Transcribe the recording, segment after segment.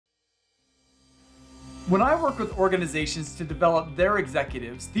When I work with organizations to develop their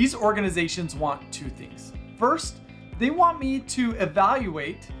executives, these organizations want two things. First, they want me to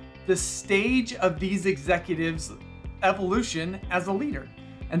evaluate the stage of these executives' evolution as a leader.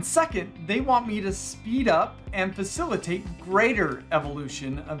 And second, they want me to speed up and facilitate greater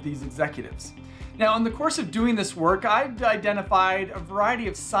evolution of these executives. Now, in the course of doing this work, I've identified a variety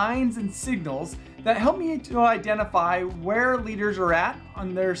of signs and signals that help me to identify where leaders are at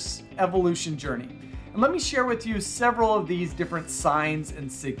on their evolution journey. And let me share with you several of these different signs and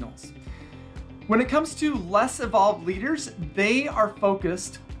signals. When it comes to less evolved leaders, they are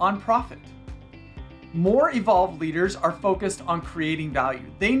focused on profit. More evolved leaders are focused on creating value.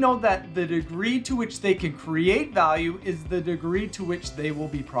 They know that the degree to which they can create value is the degree to which they will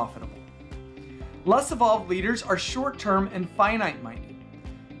be profitable. Less evolved leaders are short-term and finite-minded.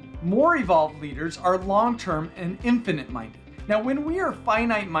 More evolved leaders are long-term and infinite-minded. Now, when we are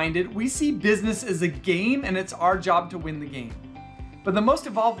finite-minded, we see business as a game and it's our job to win the game. But the most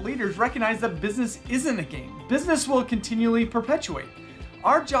evolved leaders recognize that business isn't a game. Business will continually perpetuate.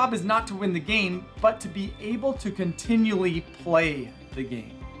 Our job is not to win the game, but to be able to continually play the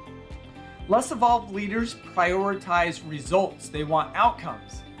game. Less evolved leaders prioritize results. They want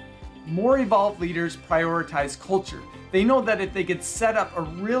outcomes. More evolved leaders prioritize culture. They know that if they could set up a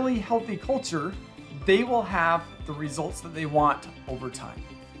really healthy culture, they will have the results that they want over time.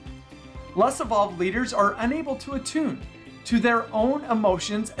 Less evolved leaders are unable to attune to their own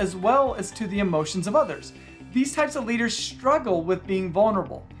emotions as well as to the emotions of others. These types of leaders struggle with being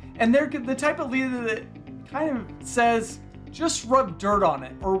vulnerable. And they're the type of leader that kind of says, just rub dirt on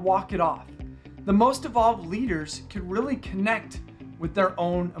it or walk it off. The most evolved leaders can really connect with their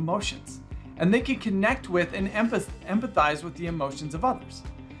own emotions. And they can connect with and empathize with the emotions of others.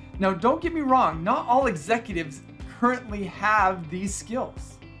 Now, don't get me wrong, not all executives currently have these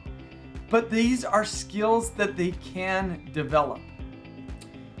skills, but these are skills that they can develop.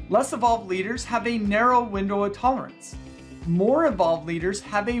 Less evolved leaders have a narrow window of tolerance. More evolved leaders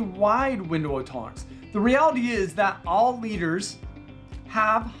have a wide window of tolerance. The reality is that all leaders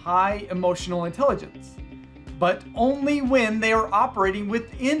have high emotional intelligence, but only when they are operating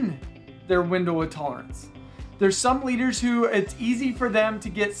within their window of tolerance. There's some leaders who it's easy for them to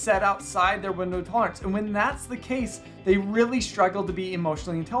get set outside their window of tolerance. And when that's the case, they really struggle to be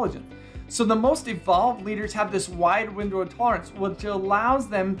emotionally intelligent. So the most evolved leaders have this wide window of tolerance, which allows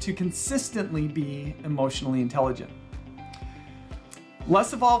them to consistently be emotionally intelligent.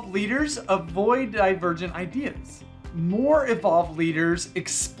 Less evolved leaders avoid divergent ideas. More evolved leaders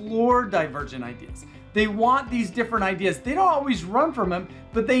explore divergent ideas. They want these different ideas. They don't always run from them,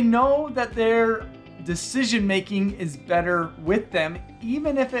 but they know that their decision making is better with them,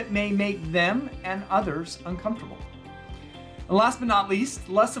 even if it may make them and others uncomfortable. And last but not least,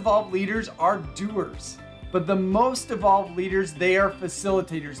 less evolved leaders are doers. But the most evolved leaders, they are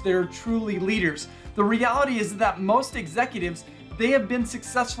facilitators. They're truly leaders. The reality is that most executives, they have been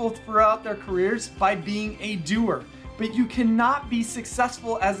successful throughout their careers by being a doer. But you cannot be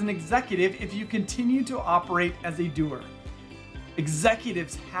successful as an executive if you continue to operate as a doer.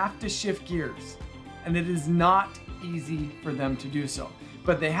 Executives have to shift gears, and it is not easy for them to do so.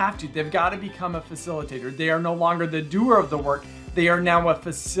 But they have to. They've got to become a facilitator. They are no longer the doer of the work. They are now a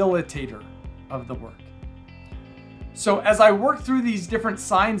facilitator of the work. So as I work through these different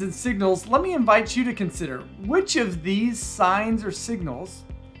signs and signals, let me invite you to consider which of these signs or signals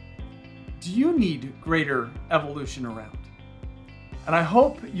do you need greater evolution around? And I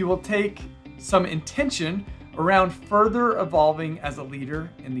hope you will take some intention around further evolving as a leader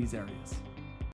in these areas.